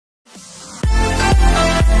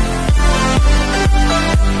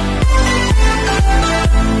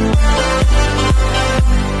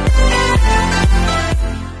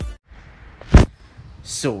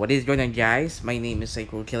So what is going on, guys? My name is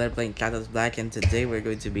Psycho Killer playing Cactus Black, and today we're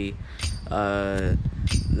going to be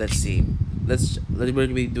let's see, we're going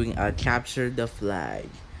to be doing capture the flag.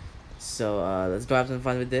 So let's go have some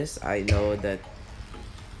fun with this. I know that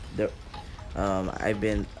the I've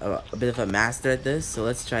been a bit of a master at this, so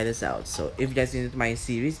let's try this out. So if you guys are new to my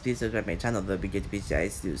series, please subscribe my channel. That'd be great if you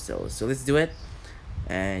guys do so. So let's do it,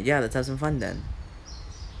 and yeah, let's have some fun then.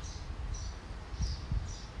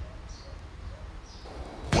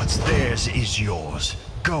 What's theirs is yours.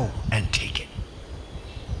 Go and take it.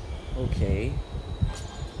 Okay.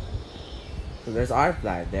 So there's our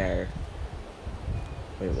flag there.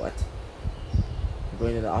 Wait, what? I'm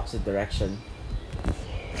going in the opposite direction.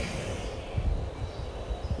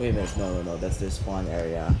 Wait a minute, no, that's their spawn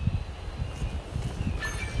area.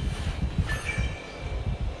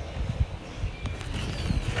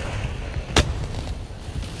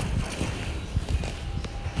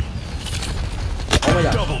 Oh my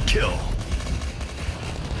god. Double kill.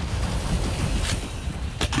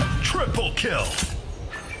 Triple kill.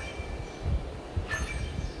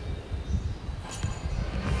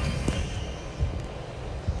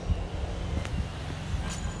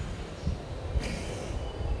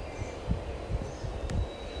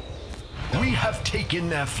 We have taken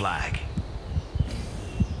their flag.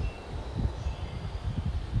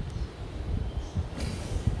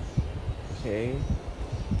 Okay.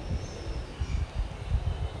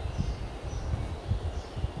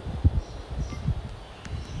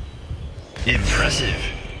 Impressive.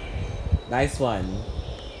 Nice one.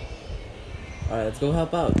 Alright, let's go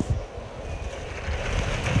help out.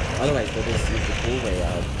 Otherwise, we'll just use the cool way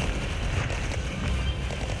out.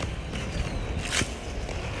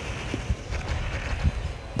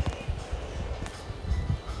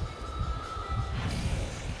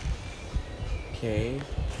 Okay.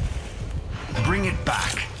 Bring it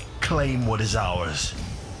back. Claim what is ours.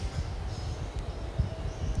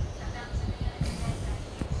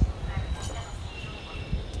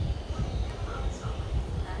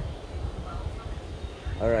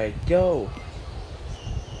 Alright, go!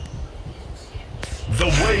 The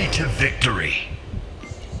way to victory.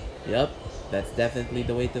 Yep, that's definitely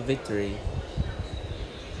the way to victory.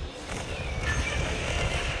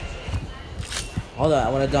 Hold on, I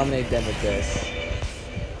want to dominate them with this.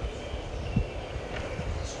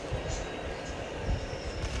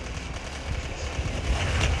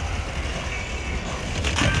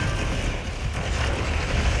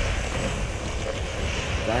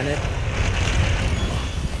 Darn it.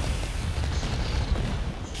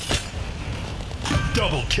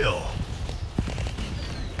 Double kill.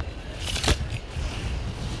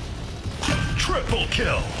 Triple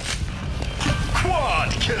kill.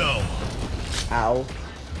 Quad kill. Ow.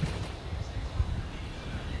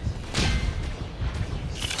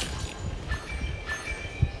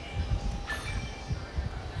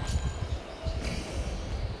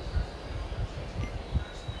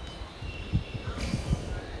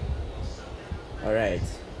 Alright.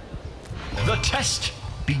 The test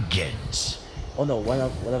begins. Oh no, one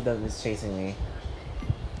of them is chasing me.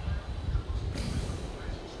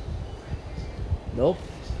 Nope.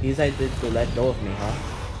 He decided to let go of me, huh?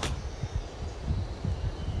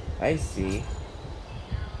 I see.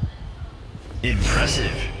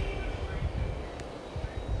 Impressive.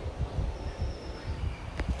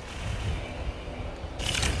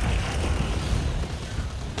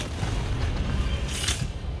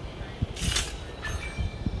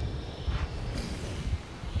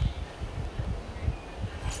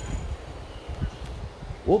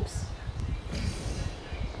 Whoops.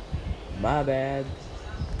 My bad.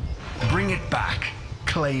 Bring it back.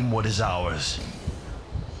 Claim what is ours.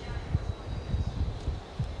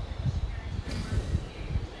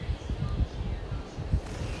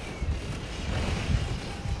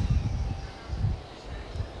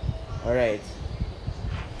 Alright.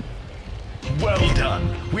 Well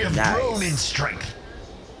done. We have Nice. grown in strength.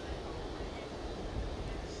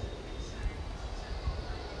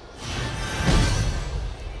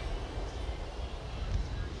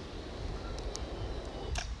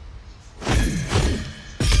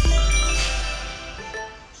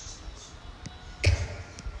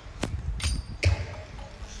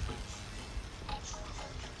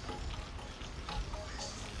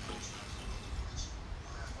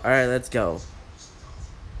 Alright, let's go.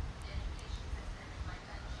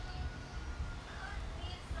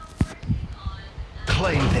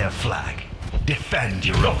 Claim their flag. Defend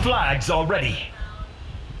your own. The flag's already.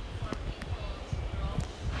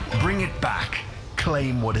 Bring it back.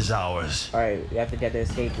 Claim what is ours. Alright, we have to get the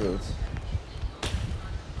escape route.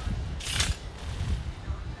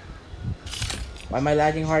 Why am I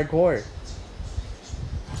lagging hardcore?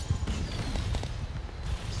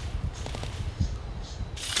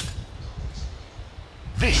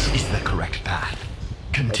 This is the correct path.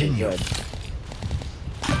 Continue. Okay, good.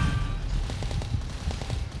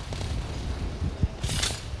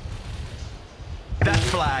 That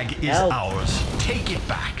flag is Help. ours. Take it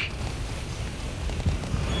back.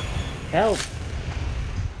 Help!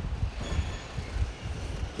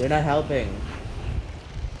 They're not helping.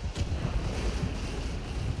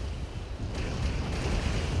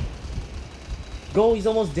 Go, he's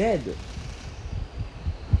almost dead.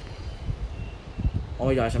 Oh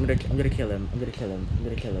my gosh, I'm gonna kill him. I'm gonna kill him. I'm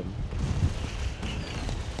gonna kill him.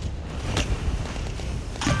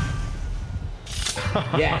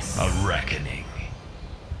 Yes! A reckoning.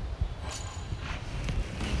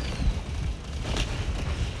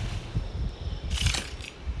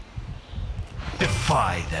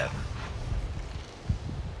 Defy them.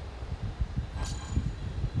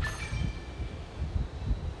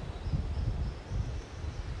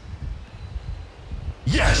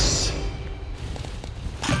 Yes!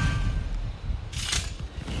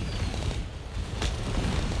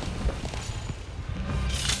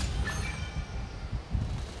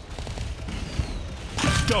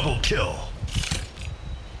 Double kill.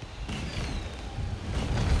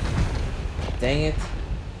 Dang it.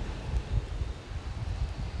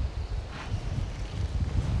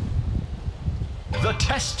 The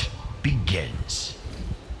test begins.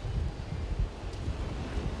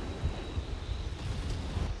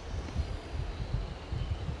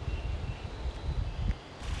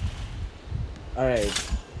 Alright.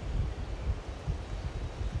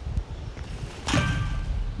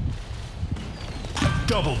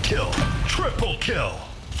 Double kill. Triple kill.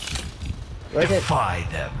 Where's it? Defy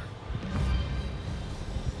them.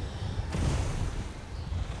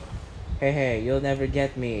 Hey, you'll never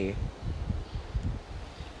get me.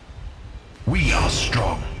 We are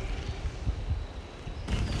strong.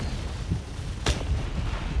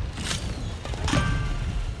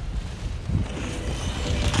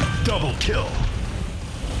 Double kill.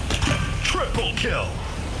 Triple kill.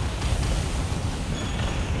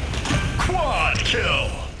 Quad kill.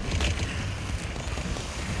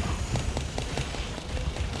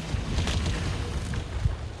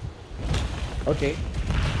 Okay.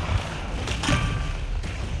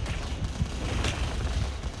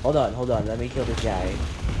 Hold on. Let me kill this guy.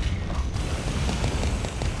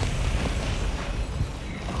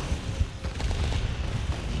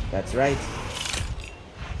 That's right.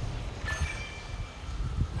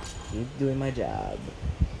 Keep doing my job.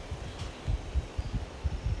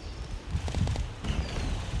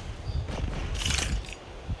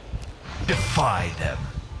 Defy them.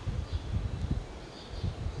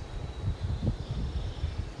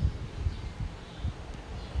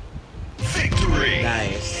 Victory!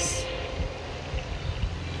 Nice.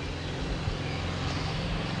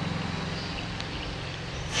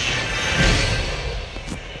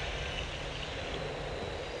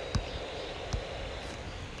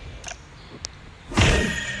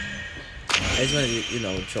 I just want to, you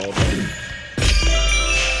know, troll them.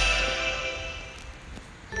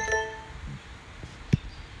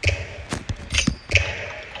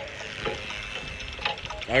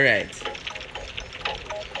 Alright.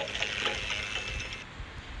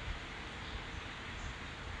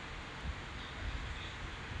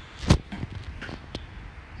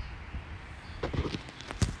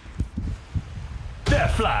 Their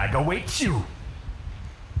flag awaits you.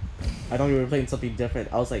 I thought we were playing something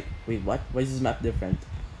different. I was like, wait, what? Why is this map different?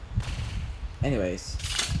 Anyways.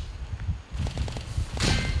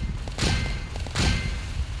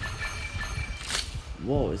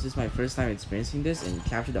 Whoa, is this my first time experiencing this and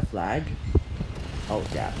capture the flag? Oh,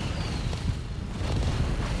 yeah.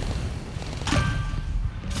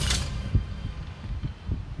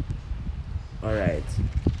 Alright.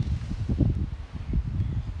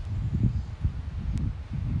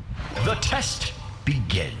 The test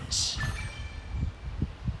begins.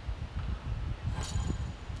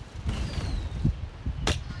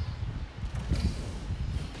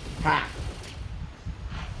 Ha!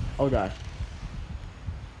 Oh gosh.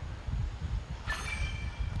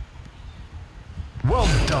 Well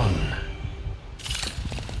done.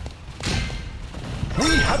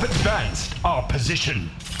 We have advanced our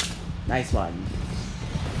position. Nice one.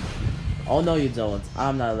 Oh no you don't.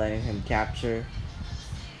 I'm not letting him capture.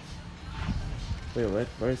 Wait, what?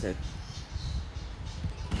 Where is it?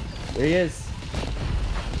 There he is.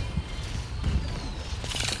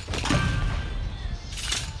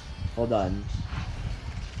 Hold on.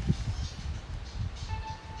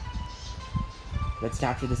 Let's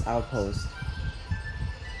capture this outpost.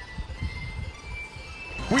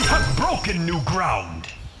 We have broken new ground.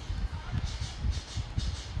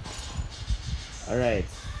 Alright.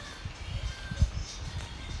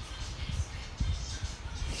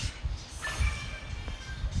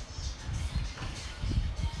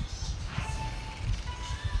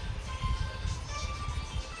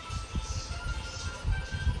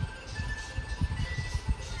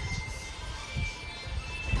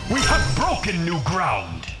 We have broken new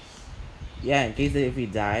ground. Yeah, in case that if we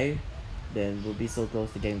die, then we'll be so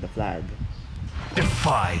close to getting the flag.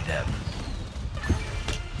 Defy them.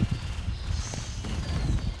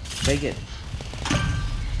 Take it.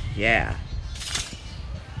 Yeah.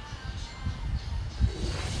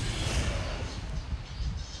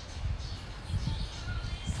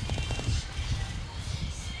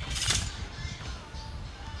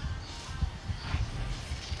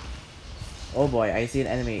 Oh boy, I see an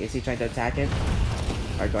enemy. Is he trying to attack it?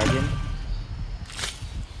 Our guardian?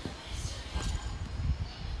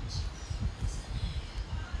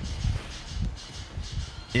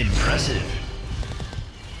 Impressive.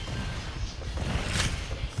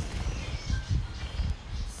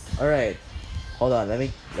 Alright. Hold on, let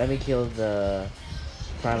me kill the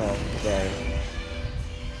primal there.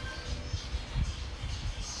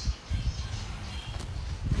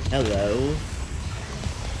 Hello.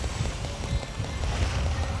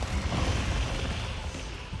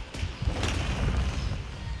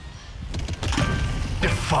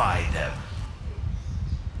 Defy them.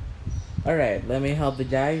 Alright, let me help the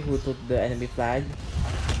guy who took the enemy flag.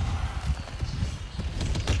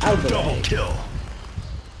 Out of the Double way. kill.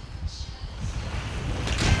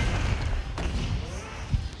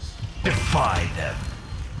 Defy them.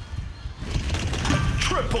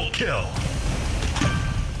 Triple kill.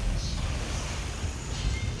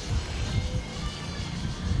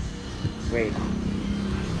 Wait.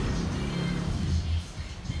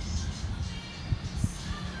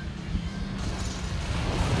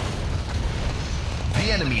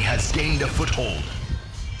 The enemy has gained a foothold.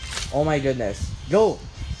 Oh my goodness. Go!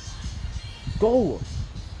 Go!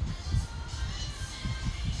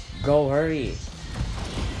 Go, hurry.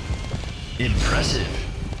 Impressive.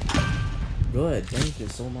 Good, thank you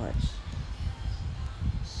so much.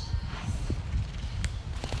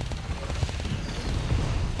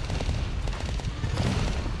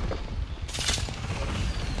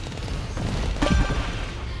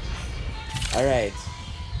 Alright.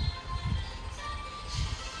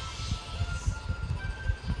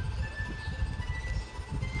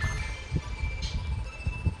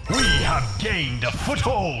 We have gained a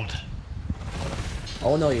foothold.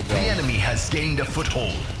 Oh no, you The don't. enemy has gained a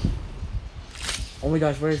foothold. Oh my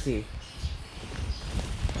gosh, where is he?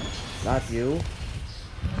 Not you.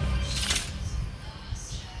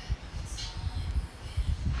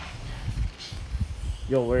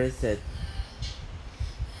 Yo, where is it?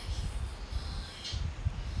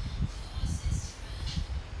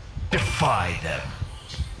 Defy them.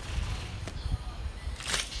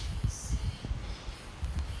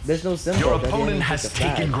 There's no symbol. Your that the enemy opponent took has the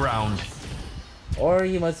flag. taken ground. Or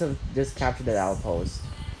he must have just captured that outpost.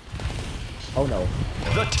 Oh no.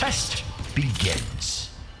 The test begins.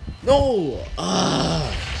 No!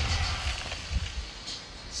 Ah!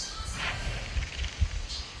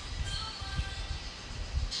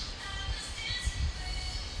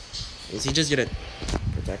 Is he just gonna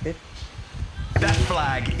protect it? That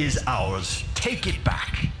flag is ours. Take it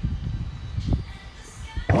back.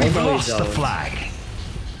 Oh, We've no, you lost the don't. flag.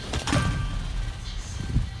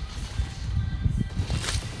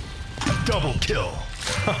 Double kill.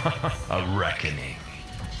 A reckoning.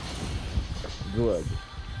 Good.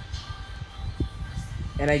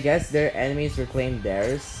 And I guess their enemies reclaimed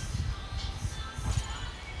theirs.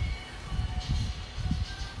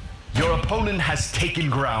 Your opponent has taken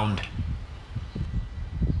ground.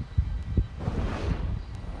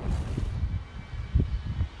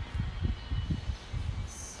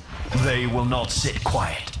 They will not sit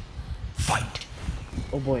quiet. Fight.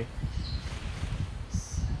 Oh boy.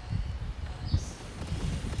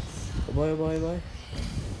 Oh boy, oh boy, oh boy.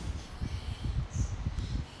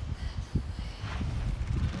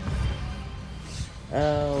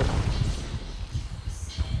 Oh.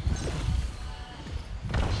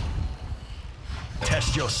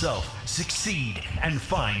 Test yourself, succeed, and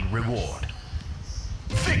find reward.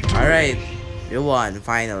 Victory! Alright. You won,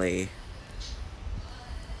 finally.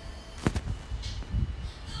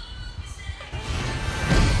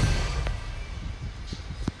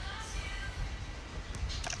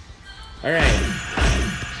 Alright.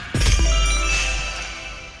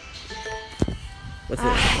 What's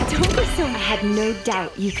it? Don't be so. I had no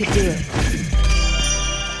doubt you could do it.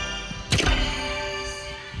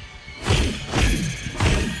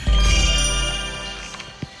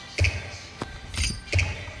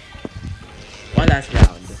 One last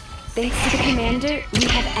round. Thanks to the commander, we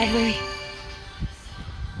have every...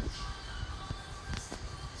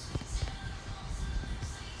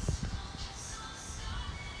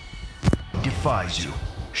 Defies you.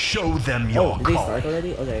 Show them your Did they call. start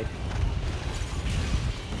already? Okay.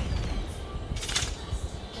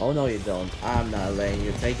 Oh no, you don't. I'm not letting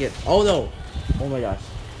you take it. Oh no! Oh my gosh.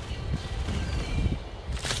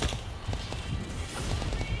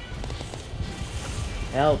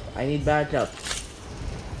 Help! I need backup.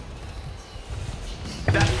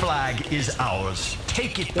 That flag is ours.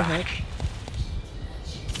 Take it The back. heck?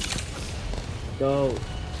 Go.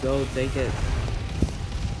 Go, take it.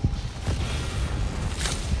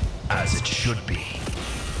 As it should be.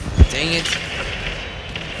 Dang it.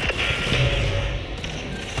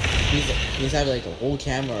 He's having like a whole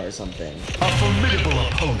camera or something. A formidable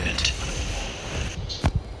opponent.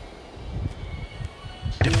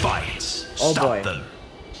 Defiance. Oh, Stop boy. them.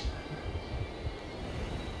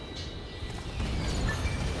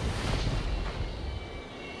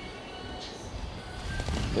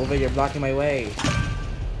 Over, you're blocking my way.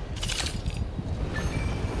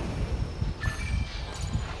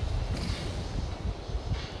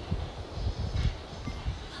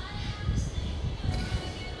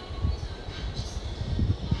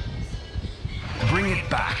 Bring it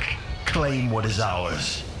back. Claim what is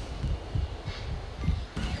ours.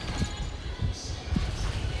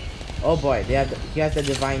 Oh boy, he has the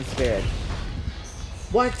divine spirit.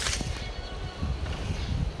 What?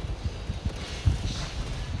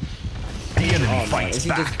 The enemy Oh man, fights is he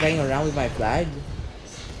back. just playing around with my flag?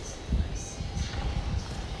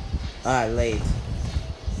 Ah, late.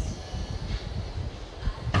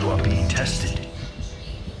 You are being tested.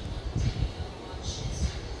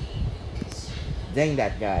 Dang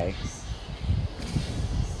that guy.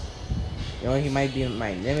 You know, he might be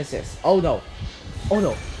my nemesis. Oh no! Oh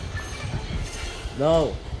no!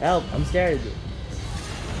 No! Help! I'm scared!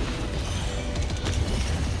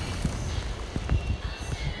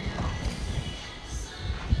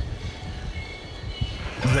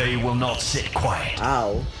 They will not sit quiet.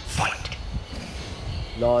 Ow. Fight.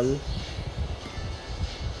 Lol.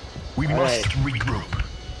 We All must right. regroup.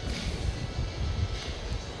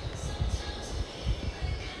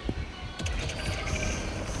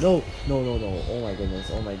 No! No, no, no. Oh my goodness.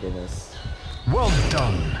 Oh my goodness. Well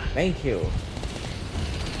done. Thank you.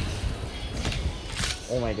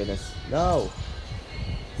 Oh my goodness. No!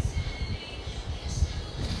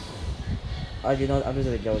 Oh, you know what? I'm just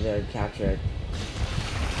gonna go there and capture it.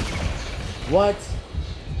 What?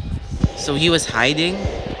 So he was hiding?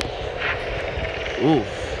 Ooh.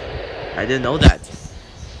 I didn't know that.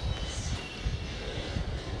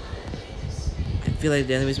 I feel like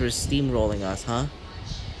the enemies were steamrolling us, huh?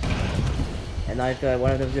 And now I feel like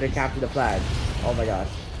one of them's gonna capture the flag. Oh my gosh.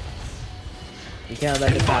 You can't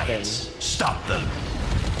let this happen. Defiance. Stop them.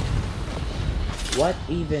 What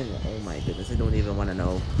even? Oh my goodness, I don't even want to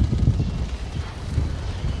know.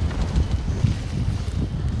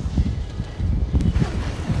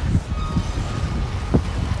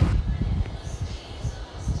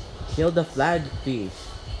 Kill the flag thief.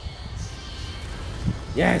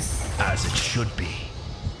 Yes! As it should be.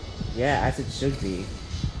 Yeah, as it should be.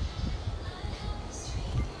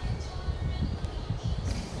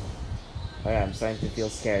 Alright, I'm starting to feel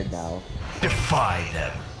scared now. Defy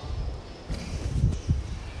them.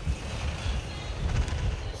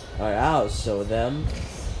 Alright, I'll show them.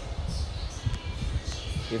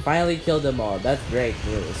 You finally killed them all. That's great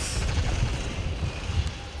news.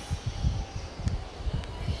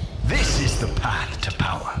 This is the path to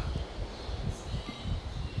power.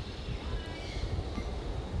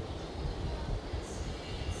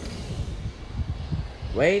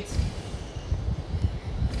 Wait.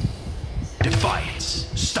 Defiance.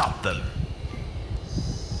 Stop them.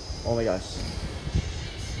 Oh my gosh.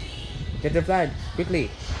 Get the flag, quickly.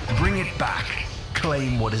 Bring it back.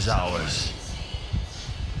 Claim what is ours.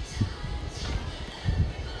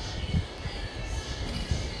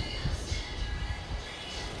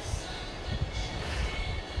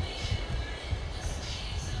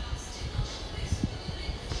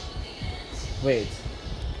 Wait.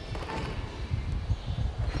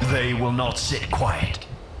 They will not sit quiet.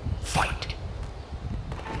 Fight.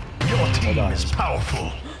 Your team on. is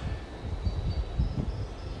powerful.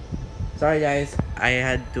 Sorry guys, I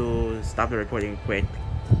had to stop the recording quick.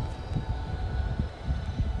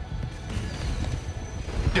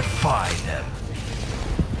 Defy them.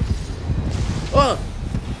 Oh!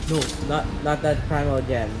 No, not that primal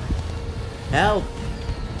again. Help!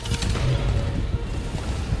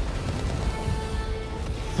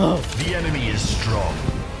 Oh, The enemy is strong.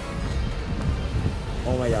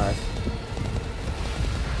 oh my gosh.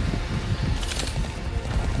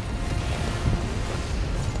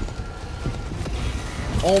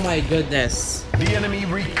 Oh my goodness. The enemy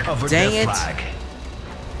recovered Dang their it. flag.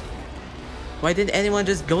 Why didn't anyone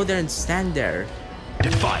just go there and stand there?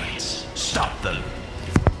 Defiance. Stop them.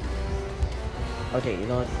 Okay, you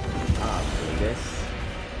know what? Do this.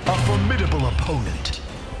 A formidable opponent.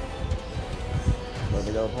 Look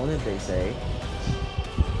at the opponent, they say.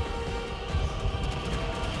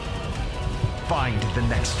 Find the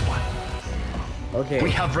next one. Okay.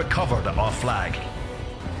 We have recovered our flag.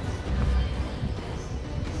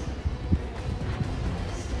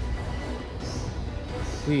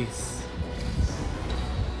 Please.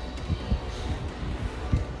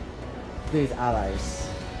 Please, allies.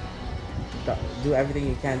 Do everything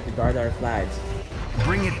you can to guard our flags.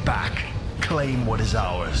 Bring it back. Claim what is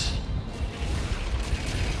ours.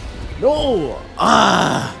 No!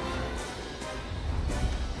 Ah!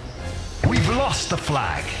 We've lost the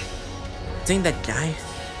flag. Dang that guy.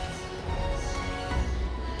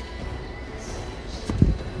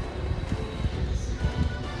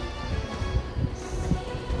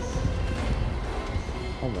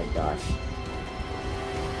 Oh my gosh.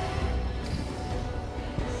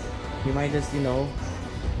 He might just, you know,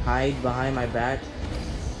 hide behind my back.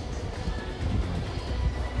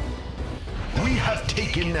 We have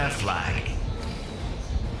taken their flag.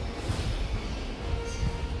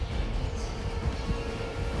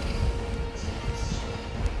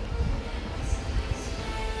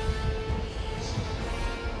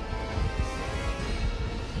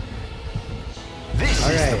 This is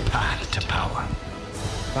Alright. the path to power.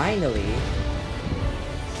 Finally.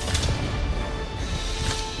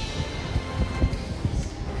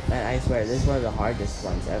 Man, I swear, this is one of the hardest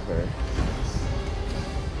ones ever.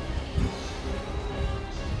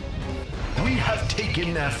 We have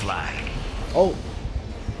taken their flag. Oh!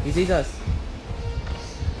 He sees us.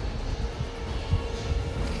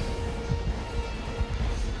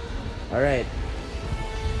 Alright.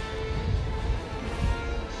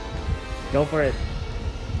 Go for it.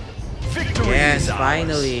 Victory Yes, is ours.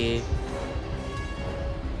 finally.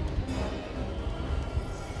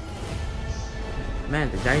 Man,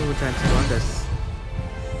 the guy who transformed us,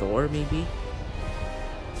 Thor maybe?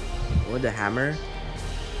 With the hammer?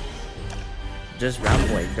 Just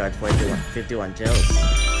Ramboy got 51 kills.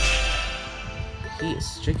 He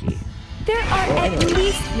is tricky. There are at anyway.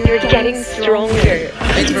 least you're getting stronger.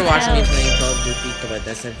 Thanks for watching me playing Call of Duty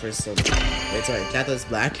Kabatasan for so wait, sorry, Catalyst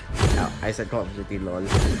Black? No, I said Call of Duty LOL.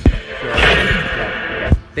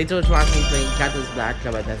 Thanks for watching me playing Catalyst Black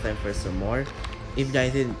Kabatasan for some more. If you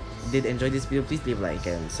guys did enjoy this video, please leave a like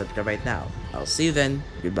and subscribe right now. I'll see you then.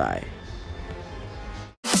 Goodbye.